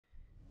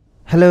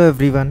Hello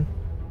everyone,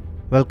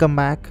 welcome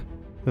back.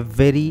 A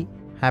very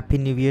happy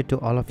new year to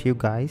all of you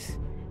guys.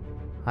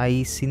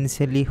 I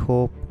sincerely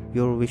hope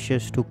your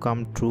wishes to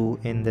come true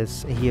in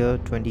this year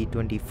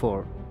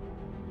 2024.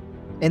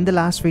 In the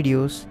last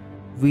videos,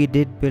 we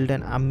did build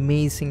an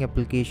amazing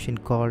application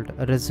called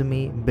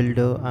Resume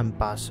Builder and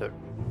Parser.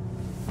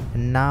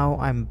 And now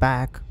I'm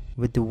back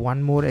with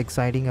one more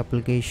exciting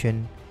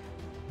application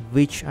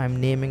which I'm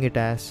naming it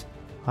as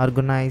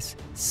Organize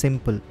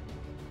Simple.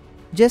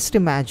 Just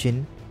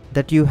imagine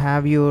that you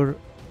have your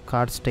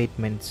card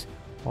statements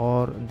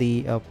or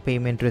the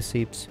payment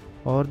receipts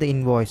or the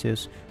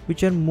invoices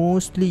which are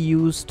mostly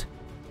used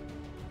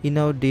in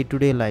our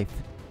day-to-day life.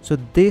 So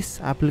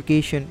this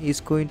application is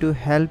going to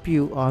help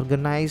you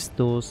organize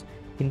those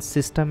in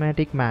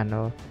systematic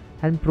manner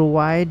and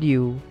provide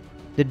you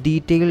the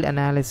detailed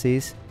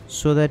analysis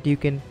so that you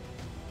can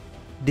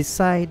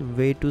decide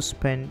where to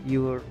spend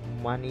your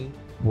money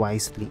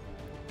wisely.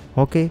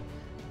 Okay,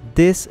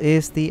 this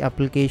is the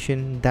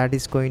application that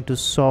is going to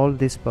solve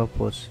this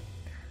purpose.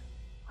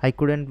 I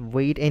couldn't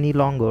wait any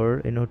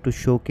longer to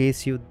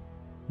showcase you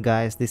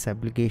guys this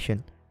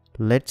application.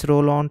 Let's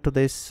roll on to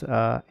this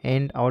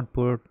end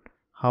output.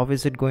 How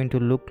is it going to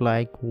look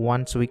like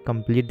once we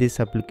complete this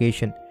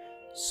application?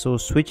 So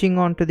switching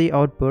on to the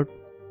output,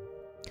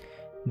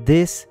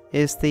 this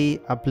is the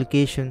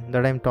application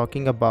that I'm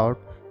talking about,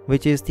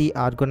 which is the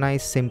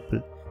Organize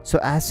Simple. So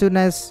as soon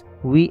as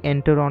we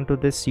enter onto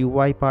this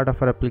UI part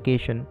of our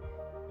application,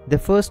 the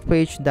first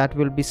page that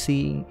we'll be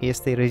seeing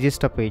is the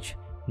register page.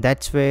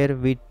 That's where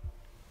we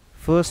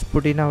first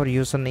put in our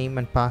username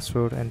and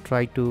password and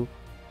try to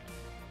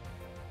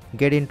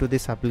get into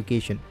this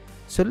application.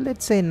 So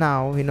let's say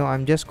now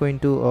I'm just going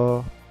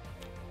to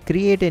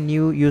create a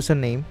new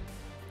username.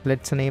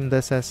 Let's name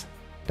this as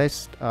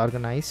test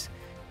organize.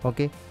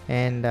 Okay,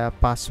 and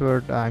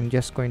password, I'm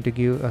just going to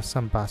give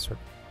some password.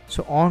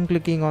 So on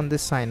clicking on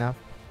this sign up,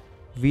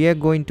 we are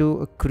going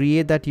to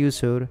create that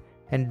user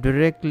and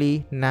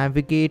directly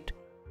navigate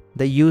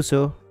the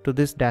user to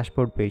this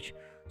dashboard page.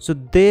 So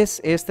this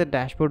is the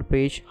dashboard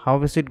page.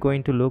 How is it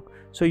going to look?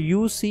 So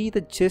you see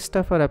the gist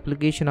of our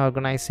application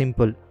Organize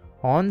Simple.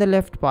 On the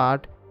left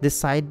part, the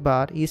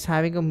sidebar is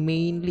having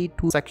mainly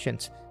two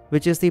sections,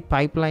 which is the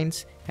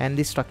pipelines and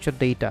the structured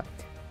data.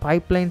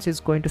 Pipelines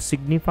is going to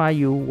signify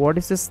you what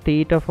is the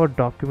state of our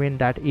document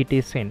that it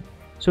is in.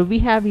 So we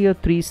have here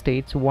three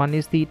states. One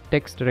is the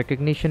text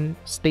recognition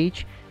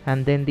stage,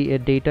 and then the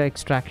data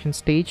extraction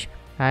stage,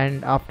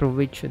 and after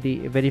which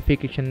the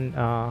verification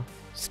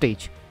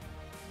stage.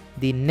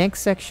 The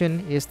next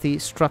section is the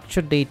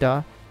structured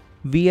data.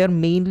 We are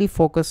mainly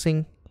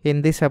focusing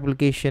in this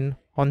application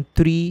on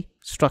three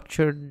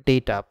structured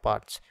data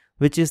parts,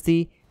 which is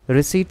the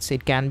receipts.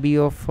 It can be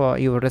of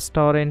your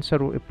restaurants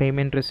or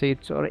payment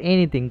receipts or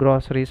anything,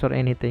 groceries or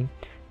anything.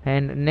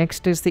 And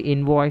next is the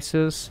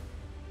invoices,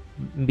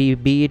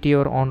 be it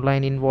your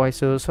online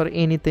invoices or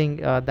anything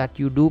that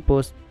you do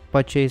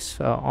purchase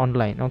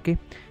online. Okay,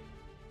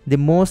 the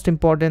most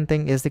important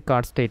thing is the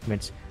card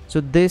statements.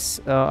 So this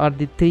are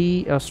the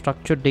three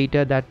structured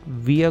data that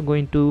we are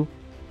going to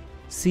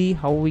see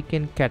how we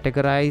can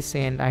categorize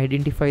and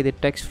identify the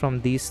text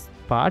from these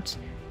parts.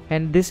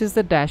 And this is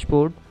the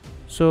dashboard.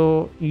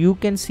 So you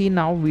can see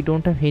now we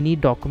don't have any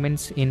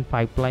documents in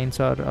pipelines,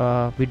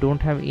 or we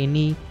don't have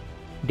any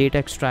data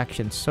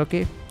extractions.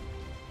 Okay,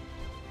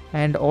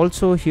 and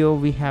also here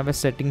we have a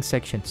setting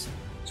sections.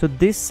 So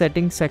this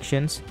setting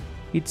sections,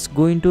 it's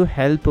going to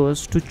help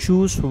us to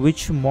choose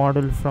which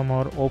model from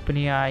our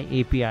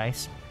OpenAI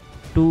APIs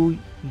to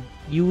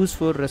use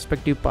for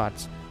respective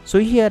parts. So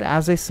here,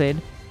 as I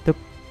said, the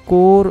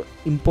core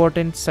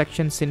important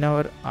sections in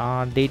our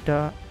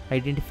data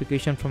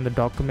identification from the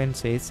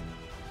documents is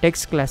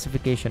text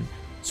classification.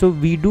 So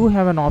we do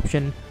have an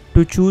option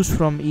to choose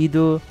from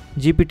either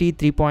GPT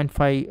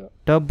 3.5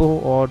 Turbo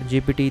or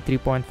GPT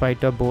 3.5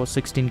 Turbo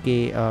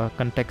 16K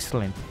context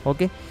length.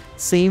 Okay,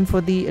 same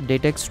for the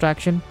data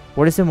extraction.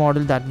 What is the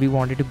model that we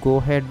wanted to go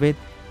ahead with,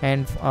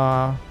 and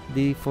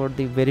for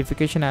the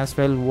verification as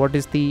well, what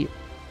is the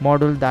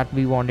model that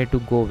we wanted to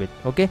go with.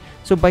 Okay,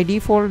 so by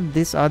default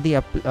these are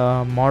the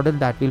model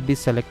that we'll be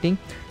selecting.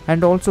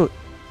 And also,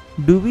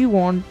 do we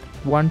want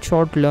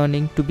one-shot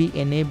learning to be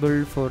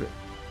enabled for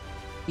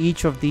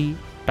each of the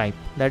type,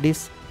 that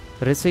is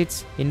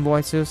receipts,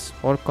 invoices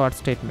or card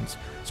statements?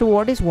 So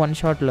what is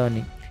one-shot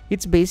learning?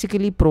 It's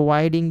basically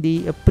providing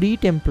the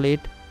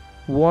pre-template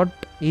what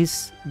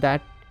is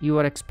that you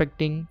are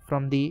expecting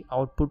from the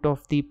output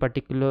of the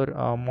particular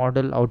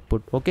model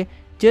output. Okay,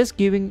 just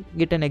giving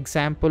it an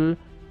example,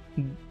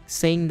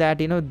 saying that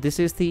this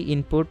is the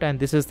input and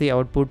this is the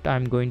output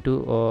I'm going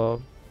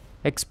to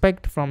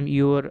expect from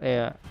your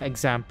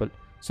example.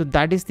 So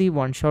that is the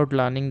one-shot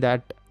learning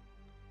that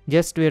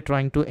just we are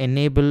trying to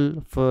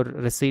enable for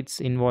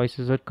receipts,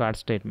 invoices or card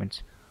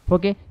statements.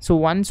 Okay, so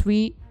once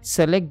we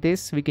select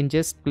this, we can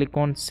just click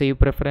on save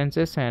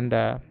preferences, and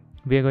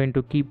we are going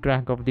to keep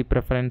track of the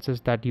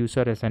preferences that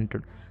user has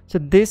entered. So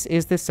this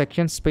is the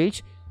sections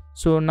page.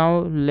 So now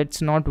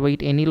let's not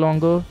wait any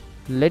longer.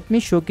 Let me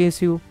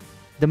showcase you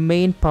the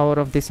main power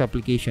of this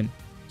application.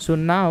 So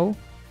now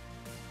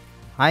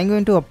I'm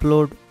going to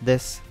upload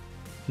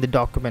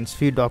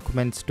few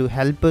documents to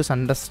help us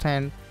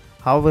understand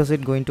how is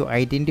it going to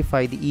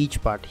identify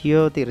each part.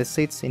 Here the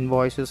receipts,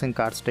 invoices and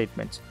card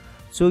statements.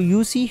 So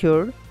you see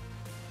here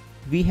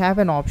we have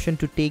an option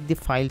to take the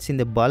files in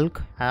the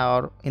bulk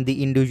or in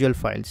the individual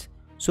files.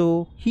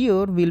 So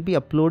here we'll be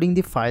uploading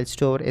the files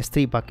to our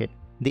S3 bucket.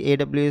 The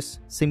AWS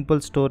simple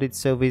storage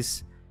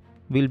service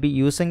will be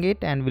using it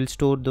and will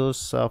store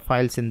those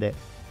files in there.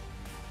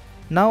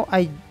 Now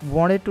I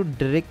wanted to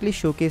directly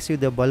showcase you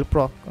the bulk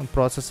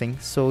processing.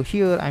 So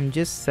here I'm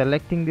just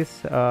selecting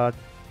this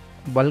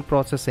bulk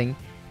processing,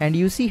 and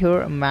you see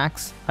here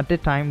max at a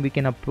time we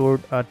can upload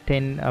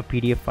 10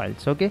 PDF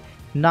files. Okay,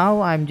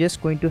 now I'm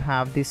just going to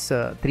have this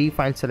 3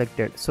 files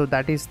selected. So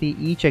that is the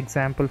each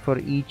example for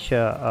each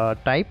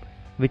type,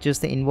 which is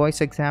the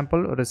invoice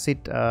example,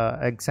 receipt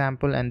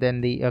example, and then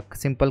the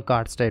simple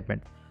card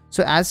statement.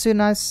 So as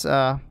soon as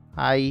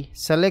I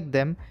select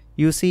them,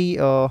 you see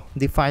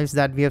the files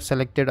that we have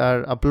selected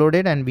are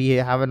uploaded, and we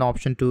have an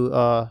option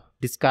to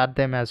discard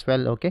them as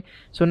well. Okay,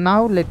 so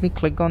now let me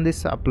click on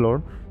this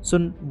upload. So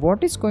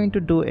what it's going to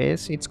do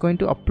is it's going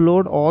to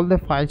upload all the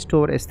files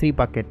to our S3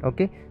 bucket.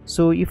 Okay,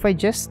 so if I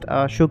just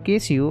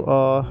showcase you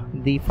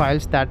the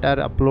files that are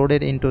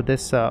uploaded into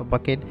this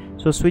bucket,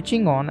 so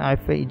switching on,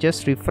 if I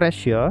just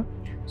refresh here,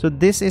 so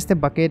this is the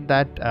bucket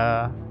that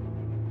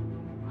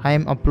I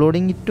am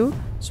uploading it to.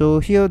 So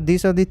here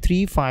these are the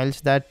 3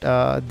 files that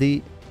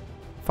the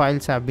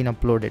files have been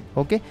uploaded.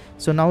 Okay,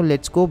 so now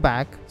let's go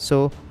back.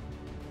 So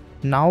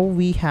now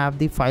we have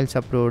the files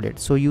uploaded.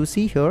 So you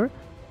see here,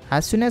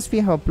 as soon as we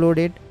have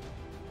uploaded,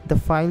 the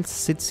file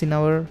sits in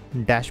our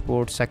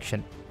dashboard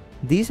section.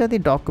 These are the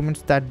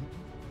documents that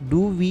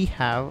we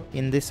have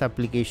in this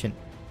application.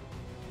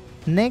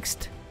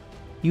 Next,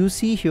 you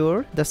see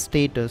here the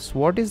status.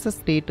 What is the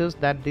status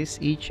that this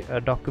each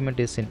document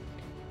is in?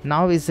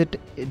 Now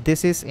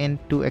this is in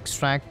to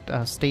extract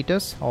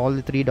status, all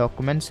the 3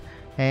 documents,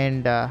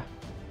 and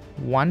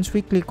once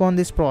we click on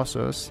this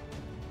process,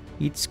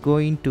 it's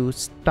going to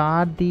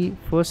start the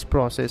first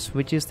process,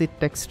 which is the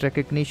text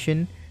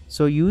recognition.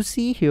 So you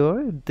see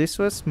here, this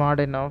was smart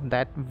enough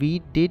that we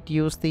did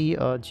use the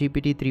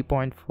GPT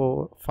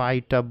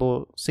 3.45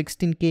 Turbo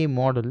 16K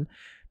model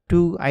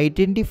to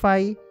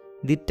identify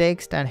the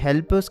text and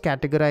help us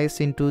categorize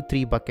into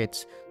 3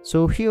 buckets.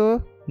 So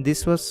here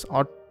this was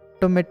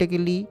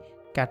automatically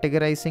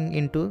categorizing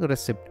into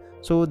receipt.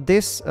 So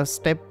this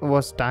step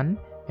was done,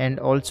 and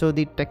also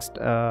the text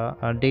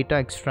data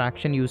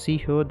extraction. You see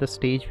here the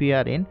stage we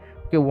are in.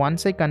 Okay,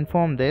 once I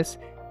confirm this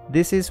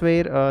is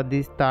where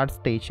the third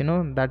stage,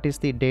 that is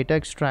the data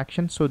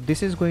extraction. So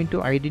this is going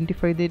to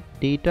identify the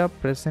data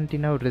present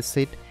in our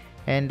receipt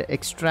and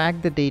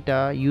extract the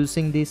data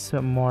using this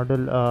model,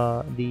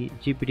 the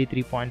GPT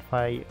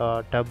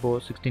 3.5 Turbo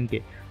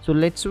 16K. So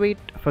let's wait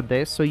for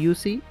this. So you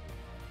see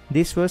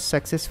this was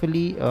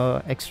successfully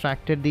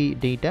extracted the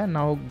data.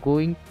 Now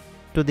going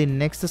to the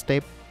next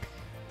step,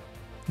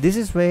 this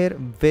is where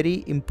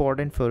very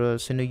important for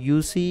us.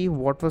 You see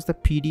what was the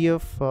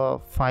PDF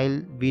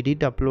file we did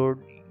upload.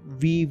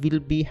 We will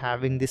be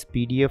having this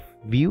PDF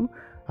view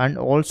and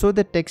also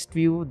the text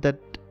view that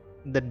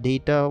the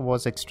data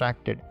was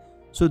extracted.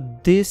 So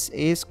this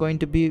is going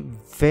to be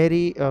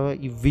very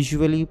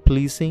visually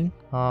pleasing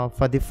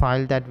for the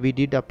file that we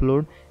did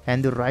upload.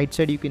 And the right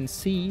side you can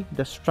see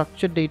the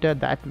structured data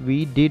that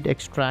we did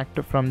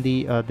extract from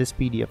the this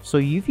PDF. So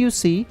if you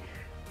see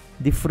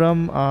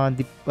from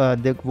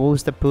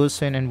who's the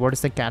person and what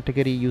is the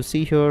category, you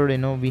see here,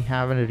 we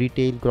have a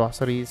retail,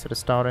 groceries,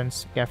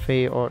 restaurants,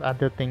 cafe, or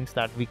other things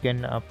that we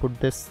can put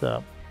this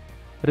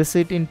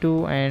receipt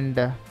into, and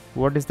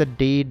what is the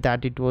date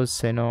that it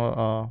was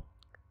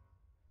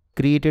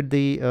created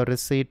the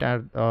receipt,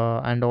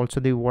 and also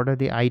what are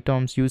the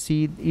items. You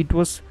see it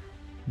was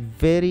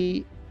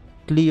very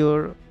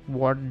clear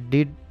what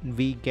did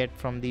we get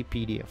from the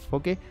PDF.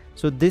 Okay,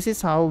 so this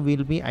is how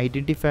we'll be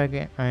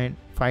identifying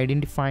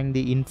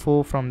the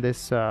info from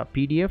this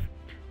PDF.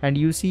 And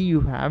you see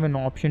you have an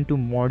option to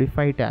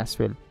modify it as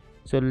well.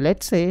 So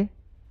let's say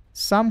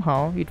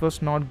somehow it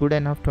was not good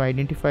enough to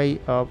identify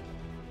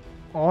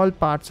all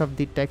parts of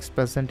the text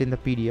present in the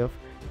PDF,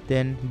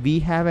 then we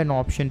have an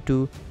option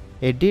to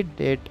edit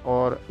it,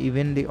 or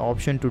even the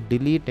option to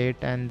delete it,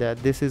 and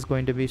this is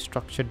going to be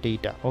structured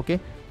data. Okay,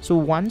 so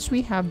once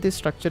we have this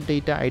structured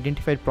data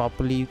identified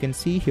properly, you can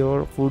see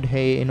here food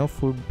A,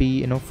 food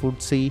B,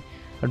 food C,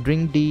 a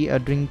drink D, a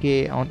drink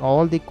A, on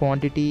all the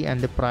quantity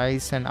and the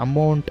price and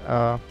amount,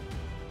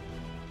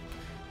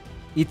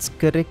 it's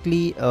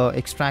correctly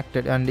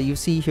extracted. And you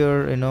see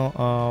here,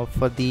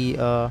 for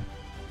the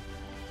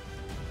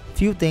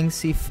few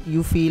things, if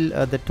you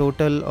feel the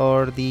total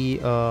or the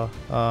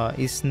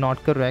is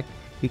not correct,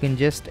 you can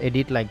just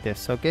edit like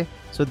this. Okay,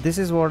 so this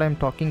is what I'm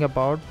talking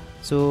about.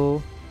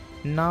 So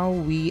now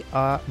we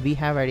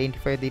have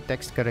identified the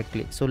text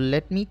correctly. So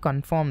let me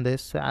confirm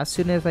this. So as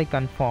soon as I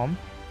confirm,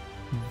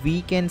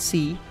 we can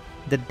see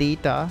the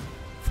data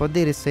for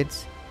the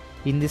receipts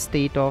in the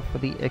state of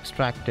the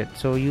extracted.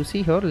 So you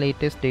see here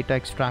latest data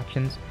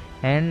extractions,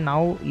 and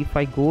now if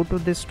I go to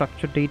this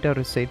structured data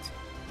receipts,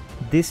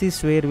 this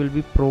is where we'll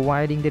be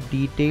providing the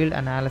detailed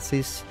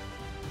analysis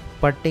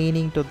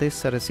pertaining to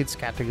this receipts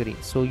category.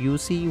 So you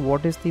see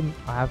what is the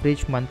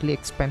average monthly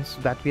expense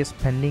that we are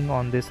spending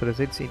on this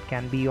receipts. It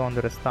can be on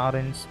the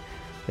restaurants,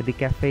 the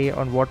cafe,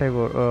 or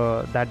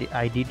whatever that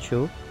I did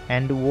show,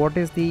 and what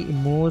is the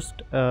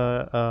most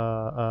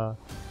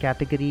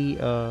category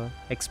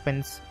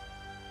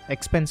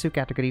expensive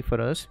category for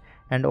us,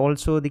 and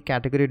also the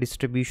category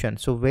distribution.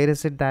 So where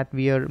is it that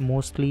we are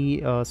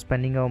mostly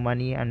spending our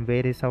money, and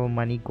where is our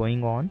money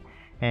going on,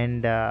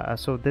 and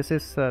so this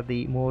is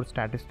the more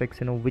statistics,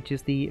 which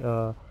is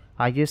the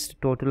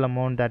highest total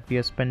amount that we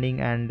are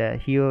spending. And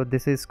here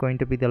this is going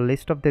to be the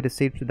list of the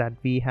receipts that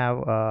we have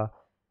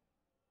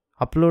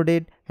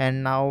uploaded,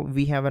 and now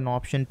we have an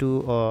option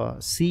to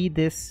see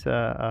this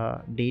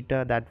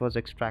data that was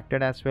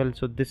extracted as well.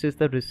 So this is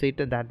the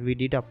receipt that we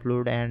did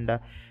upload, and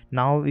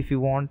now if you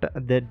want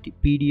the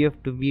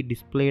PDF to be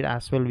displayed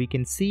as well, we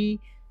can see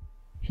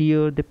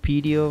here the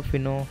PDF,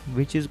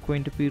 which is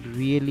going to be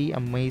really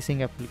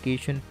amazing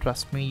application.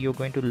 Trust me, you're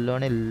going to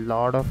learn a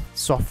lot of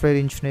software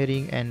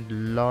engineering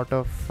and lot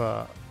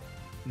of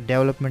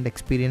development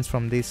experience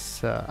from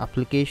this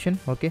application.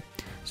 Okay,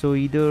 so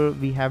either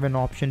we have an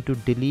option to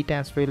delete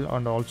as well,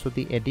 and also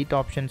the edit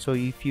option. So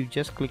if you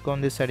just click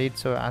on this edit,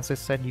 so as I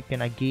said, you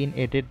can again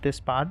edit this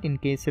part in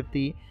case if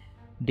the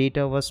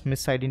data was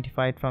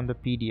misidentified from the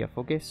PDF.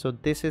 Okay, so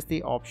this is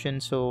the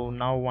option. So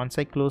now once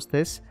I close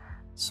this,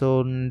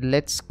 so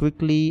let's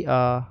quickly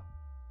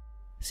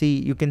see.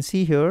 You can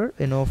see here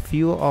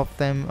few of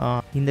them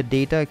in the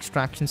data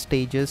extraction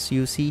stages.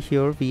 You see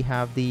here we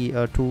have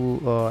the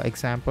two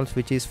examples,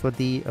 which is for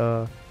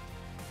the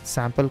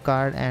sample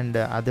card and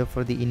other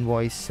for the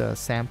invoice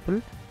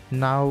sample.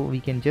 Now we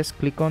can just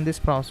click on this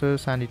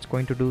process, and it's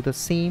going to do the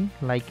same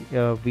like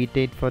we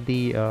did for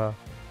the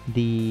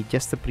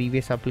just the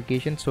previous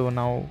application. So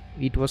now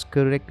it was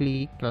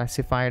correctly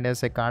classified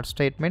as a card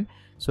statement.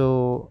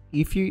 So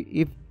if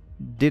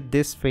did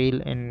this fail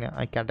in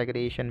a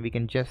categorization, we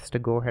can just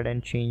go ahead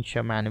and change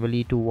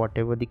manually to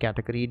whatever the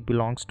category it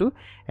belongs to.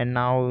 And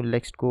now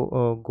let's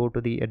go to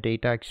the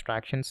data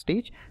extraction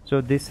stage. So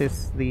this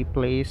is the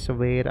place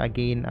where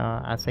again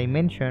as I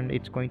mentioned,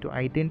 it's going to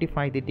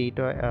identify the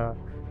data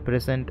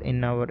present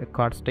in our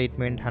card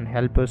statement and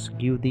help us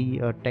give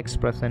the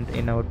text present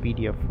in our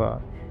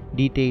PDF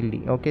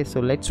detailedly. Okay,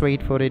 so let's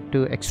wait for it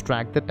to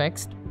extract the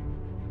text.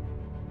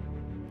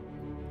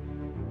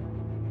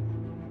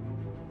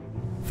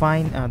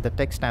 Fine, the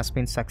text has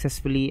been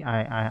successfully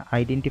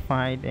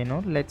identified.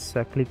 Let's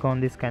click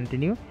on this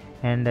continue,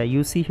 and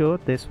you see here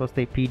this was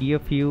the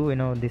PDF view.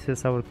 This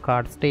is our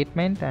card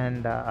statement,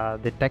 and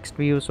the text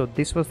view. So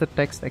this was the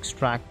text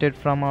extracted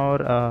from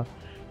our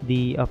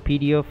the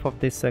PDF of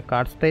this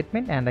card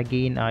statement. And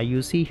again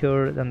you see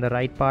here on the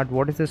right part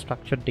what is the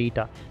structured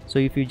data. So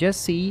if you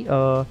just see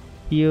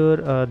here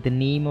the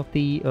name of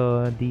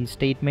the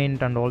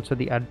statement, and also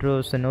the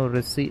address,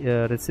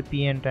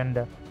 recipient,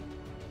 and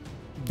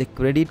the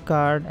credit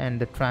card, and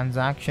the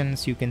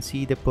transactions. You can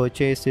see the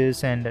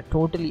purchases and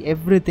totally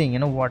everything,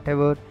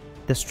 whatever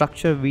the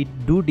structure we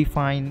do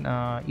define.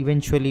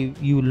 Eventually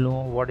you'll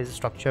know what is the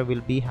structure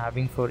we'll be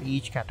having for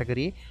each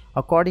category.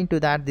 According to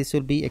that, this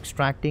will be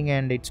extracting,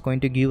 and it's going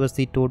to give us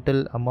the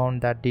total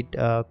amount that it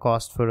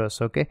cost for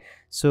us. Okay,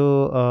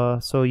 so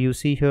so you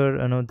see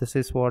here, this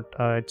is what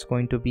it's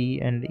going to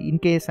be. And in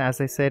case, as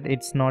I said,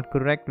 it's not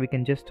correct, we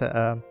can just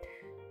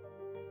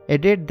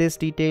edit this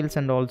details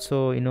and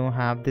also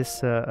have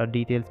this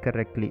details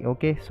correctly.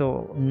 Okay,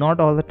 so not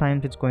all the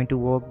times it's going to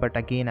work, but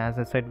again, as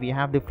I said, we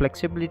have the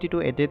flexibility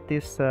to edit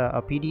this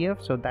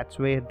PDF. So that's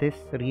where this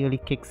really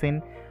kicks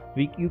in.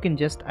 You can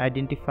just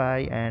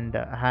identify and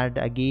add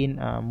again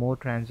more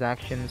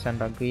transactions,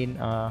 and again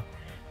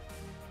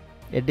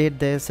edit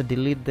this,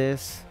 delete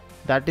this.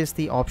 That is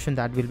the option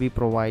that will be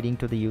providing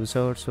to the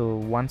user. So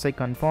once I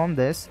confirm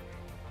this,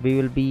 we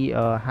will be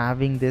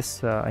having this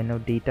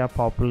data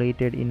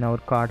populated in our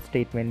card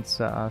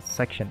statements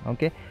section.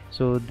 Okay,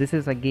 so this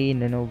is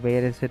again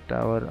where is it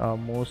our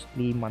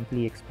mostly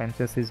monthly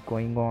expenses is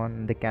going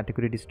on, the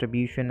category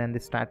distribution, and the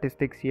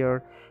statistics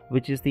here,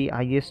 which is the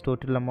highest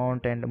total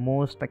amount and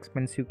most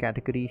expensive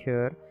category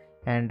here,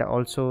 and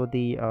also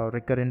the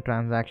recurrent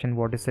transaction,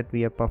 what is it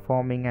we are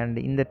performing, and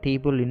in the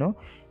table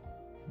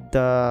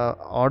the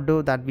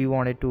order that we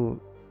wanted to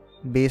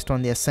based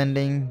on the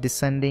ascending,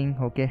 descending.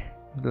 Okay,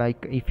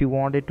 like if you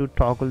wanted to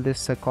toggle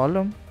this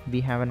column, we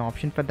have an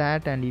option for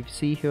that. And you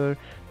see here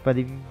for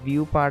the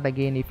view part,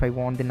 again, if I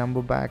want the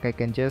number back, I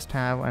can just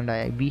have,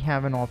 and we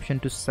have an option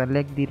to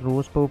select the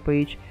rows per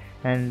page,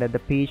 and the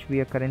page we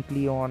are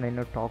currently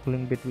on,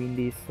 toggling between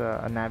these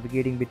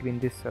navigating between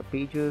these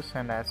pages.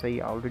 And as I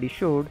already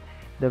showed,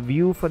 the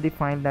view for the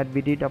file that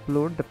we did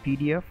upload, the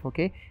PDF.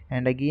 Okay,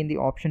 and again the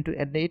option to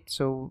edit.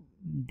 So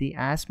the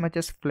as much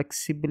as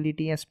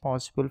flexibility as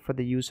possible for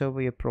the user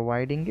we are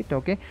providing it.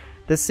 Okay,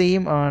 the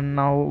same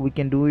now we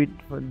can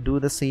do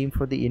the same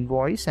for the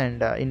invoice,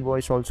 and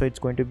invoice also it's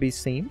going to be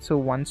same. So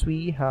once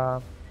we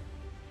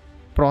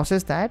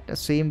process that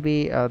same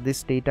way,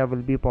 this data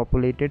will be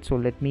populated. So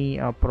let me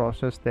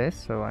process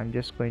this. So I'm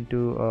just going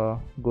to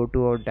go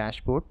to our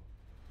dashboard.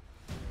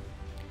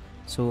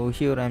 So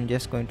here I'm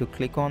just going to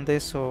click on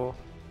this. So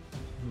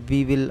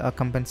we will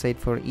compensate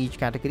for each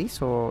category.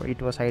 So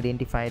it was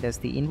identified as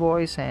the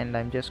invoice, and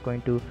I'm just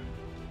going to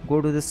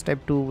go to the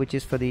step 2, which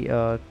is for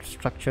the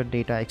structured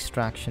data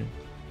extraction.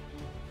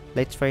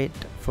 Let's wait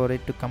for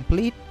it to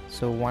complete.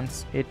 So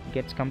once it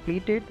gets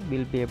completed,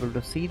 we'll be able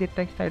to see the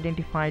text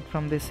identified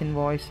from this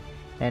invoice,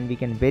 and we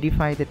can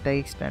verify the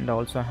text and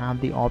also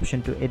have the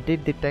option to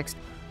edit the text.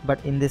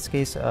 But in this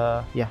case,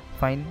 yeah,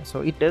 fine.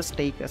 So it does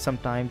take some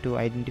time to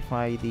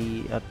identify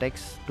the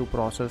text, to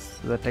process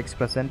the text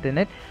present in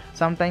it.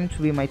 Sometimes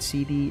we might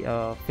see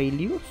the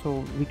failure,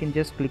 so we can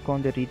just click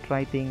on the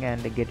retry thing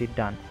and get it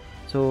done.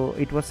 So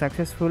it was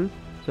successful.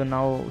 So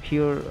now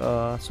here,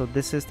 so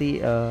this is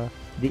the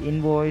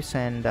invoice,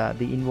 and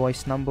the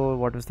invoice number,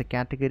 what was the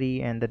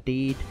category and the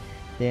date,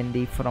 then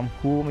the from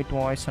whom it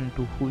was and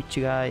to which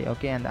guy,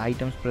 okay, and the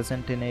items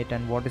present in it,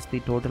 and what is the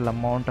total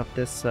amount of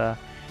this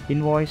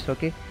invoice.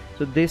 Okay,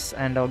 so this,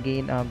 and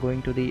again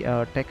going to the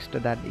text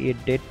that it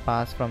did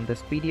pass from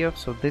this PDF.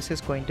 So this is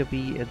going to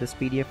be this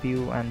PDF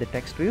view and the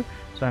text view.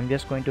 So I'm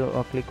just going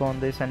to click on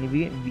this, and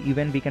we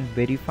can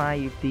verify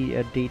if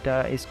the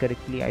data is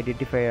correctly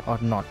identified or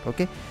not.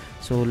 Okay,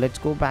 so let's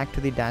go back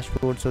to the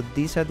dashboard. So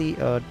these are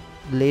the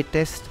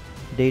latest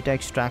data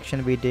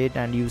extraction we did,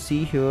 and you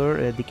see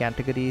here the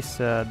categories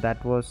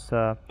that was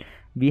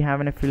we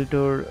have a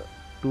filter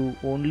to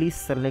only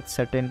select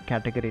certain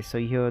categories. So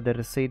here the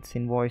receipts,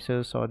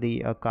 invoices, or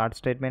the card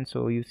statement.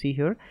 So you see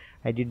here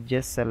I did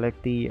just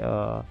select the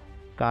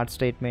card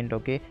statement.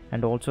 Okay,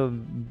 and also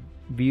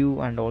view,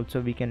 and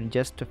also we can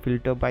just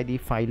filter by the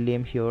file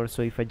name here.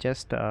 So if I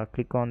just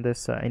click on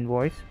this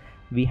invoice,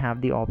 we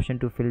have the option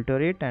to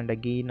filter it, and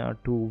again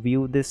to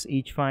view this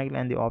each file,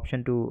 and the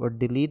option to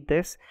delete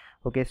this.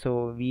 Okay,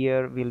 so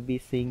here we'll be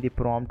seeing the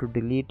prompt to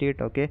delete it.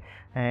 Okay,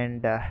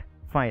 and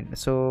fine.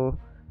 So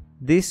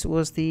this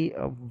was the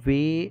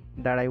way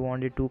that I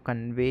wanted to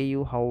convey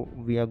you how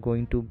we are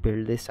going to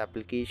build this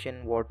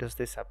application. What is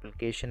this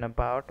application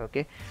about?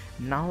 Okay,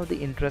 now the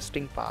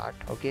interesting part.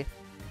 Okay,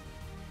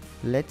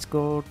 let's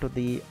go to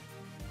the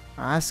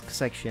ask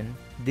section.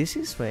 This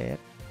is where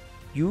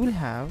you will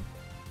have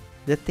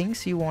the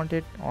things you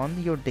wanted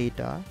on your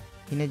data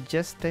in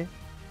just a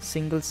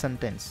single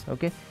sentence.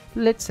 Okay,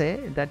 let's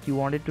say that you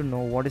wanted to know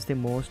what is the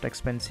most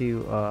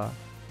expensive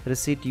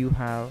receipt you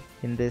have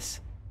in this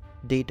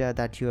data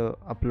that you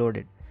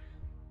uploaded.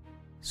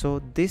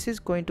 So this is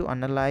going to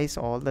analyze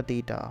all the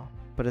data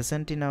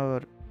present in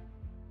our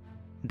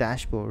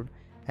dashboard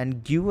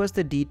and give us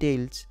the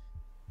details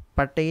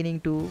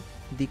pertaining to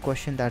the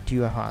question that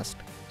you have asked.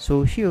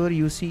 So here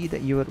you see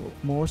that your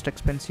most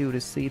expensive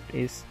receipt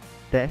is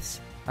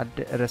this at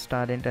a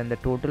restaurant, and the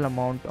total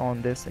amount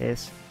on this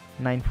is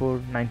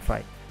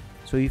 9495.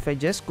 So if I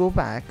just go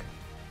back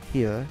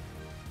here,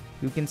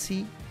 you can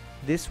see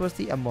this was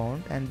the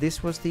amount and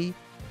this was the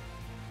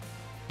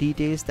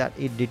details that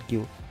it did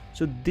give.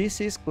 So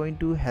this is going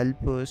to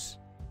help us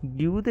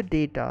view the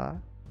data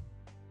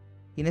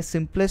in a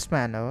simplest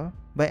manner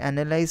by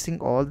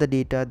analyzing all the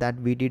data that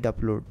we did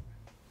upload.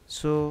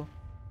 So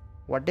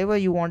whatever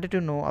you wanted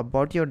to know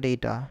about your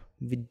data,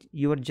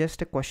 you are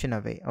just a question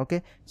away.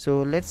 Okay,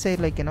 so let's say,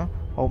 like, you know,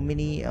 how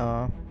many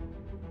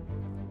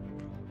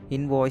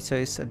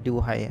invoices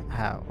do I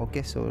have?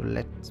 Okay, so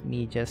let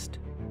me just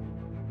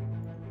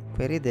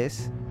query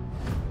this.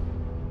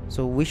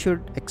 So we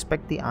should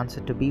expect the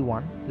answer to be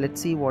 1.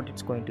 Let's see what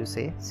it's going to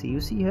say. See,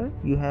 you see here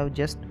you have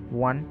just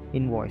 1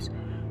 invoice.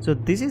 So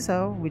this is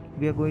how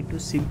we are going to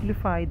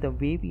simplify the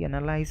way we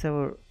analyze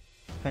our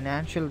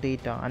financial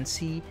data and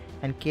see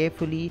and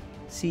carefully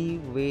see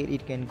where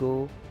it can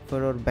go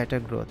for our better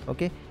growth.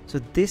 Okay, so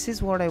this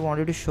is what I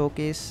wanted to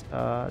showcase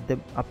the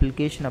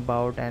application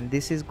about, and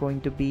this is going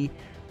to be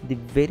the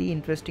very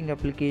interesting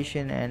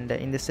application. And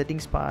in the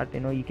settings part, you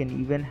know, you can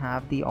even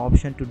have the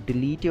option to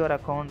delete your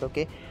account.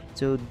 Okay,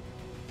 so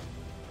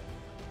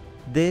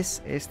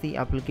this is the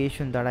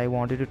application that I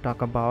wanted to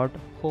talk about.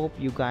 Hope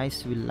you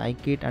guys will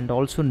like it. And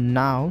also,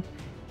 now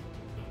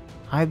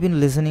I've been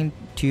listening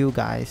to you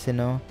guys, you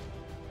know,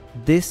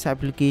 this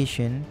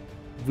application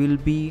will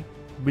be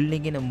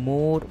building in a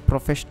more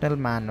professional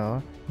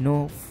manner, you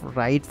know,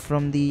 right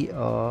from the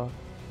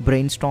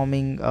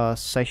brainstorming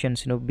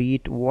sessions, you know, be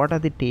it what are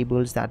the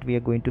tables that we are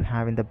going to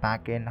have in the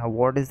backend,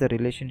 what is the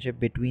relationship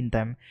between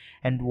them,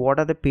 and what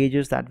are the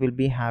pages that we'll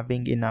be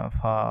having in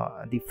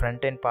the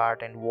front end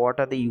part, and what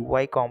are the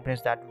UI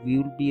components that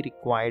will be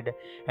required,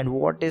 and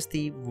what is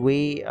the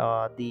way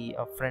the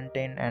front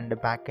end and the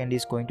back end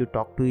is going to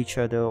talk to each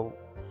other,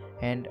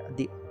 and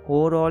the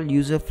overall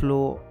user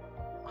flow,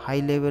 high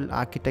level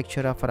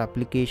architecture of our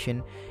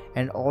application,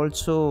 and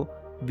also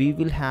we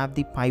will have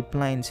the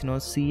pipelines,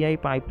 CI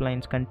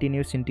pipelines,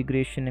 continuous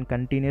integration and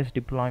continuous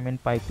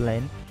deployment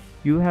pipeline.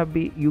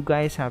 You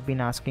guys have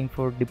been asking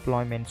for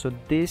deployment, so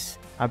this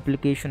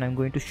application I'm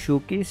going to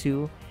showcase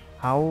you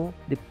how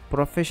the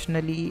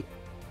professionally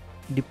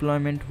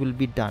deployment will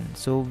be done.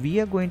 So we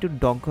are going to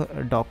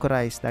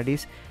dockerize, that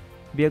is,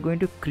 we are going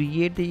to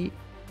create the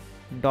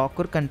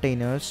Docker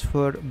containers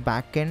for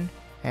backend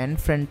and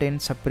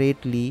frontend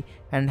separately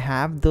and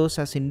have those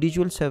as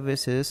individual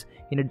services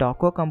in a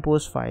Docker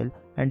Compose file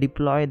and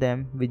deploy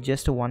them with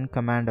just one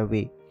command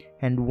away.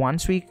 And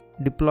once we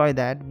deploy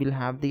that, we'll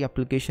have the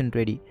application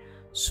ready.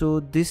 So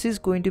this is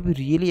going to be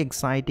really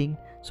exciting.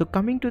 So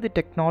coming to the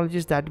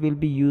technologies that we'll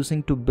be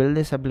using to build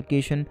this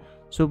application.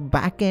 So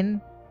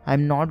backend,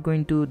 I'm not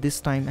going to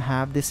this time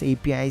have this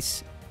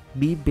APIs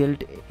be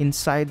built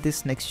inside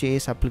this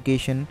NextJS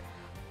application.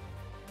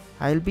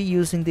 I'll be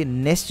using the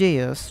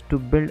NestJS to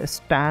build a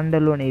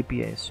standalone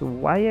API. So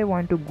why I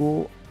want to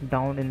go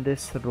down in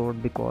this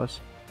road,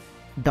 because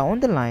down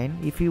the line,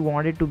 if you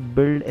wanted to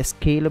build a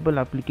scalable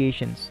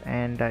applications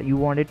and you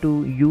wanted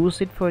to use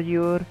it for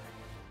your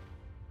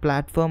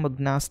platform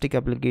agnostic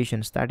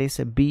applications, that is,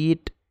 be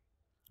it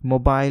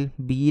mobile,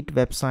 be it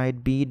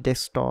website, be it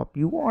desktop,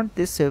 you want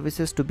these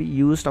services to be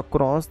used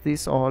across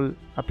these all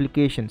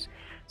applications.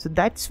 So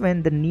that's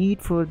when the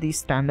need for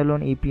these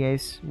standalone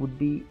APIs would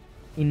be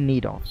in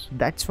need of. So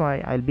that's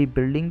why I'll be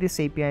building these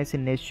APIs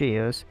in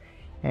NestJS,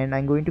 and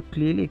I'm going to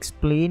clearly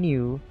explain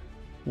you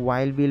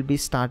while we'll be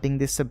starting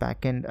this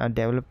backend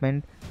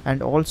development.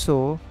 And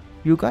also,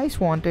 you guys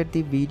wanted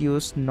the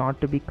videos not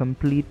to be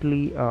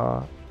completely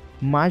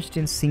merged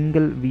in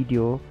single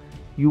video.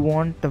 You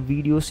want the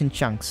videos in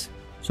chunks.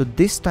 So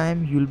this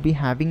time you'll be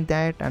having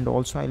that, and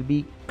also I'll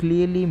be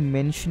clearly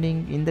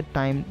mentioning in the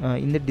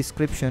in the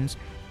descriptions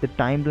the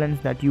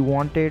timelines that you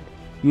wanted.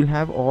 You'll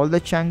have all the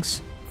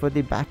chunks for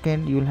the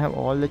backend, you'll have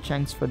all the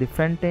chunks for the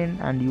front end,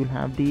 and you'll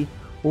have the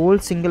whole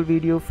single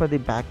video for the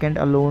backend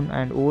alone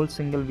and whole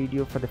single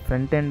video for the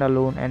front end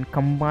alone, and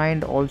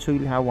combined also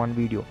you'll have one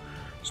video.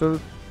 So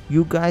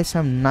you guys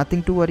have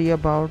nothing to worry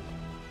about.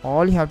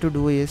 All you have to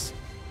do is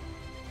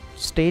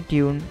stay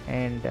tuned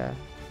and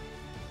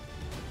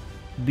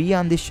be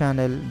on this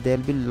channel.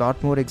 There'll be a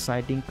lot more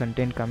exciting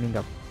content coming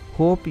up.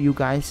 Hope you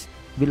guys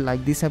will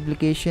like this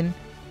application.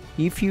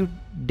 If you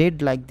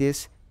did like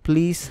this,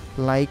 please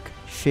like,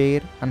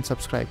 share and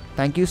subscribe.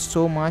 Thank you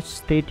so much.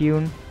 Stay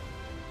tuned.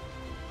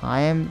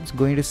 I am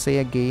going to say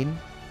again,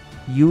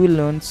 you will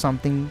learn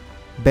something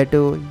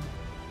better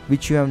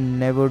which you have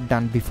never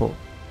done before.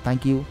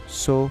 Thank you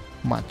so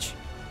much.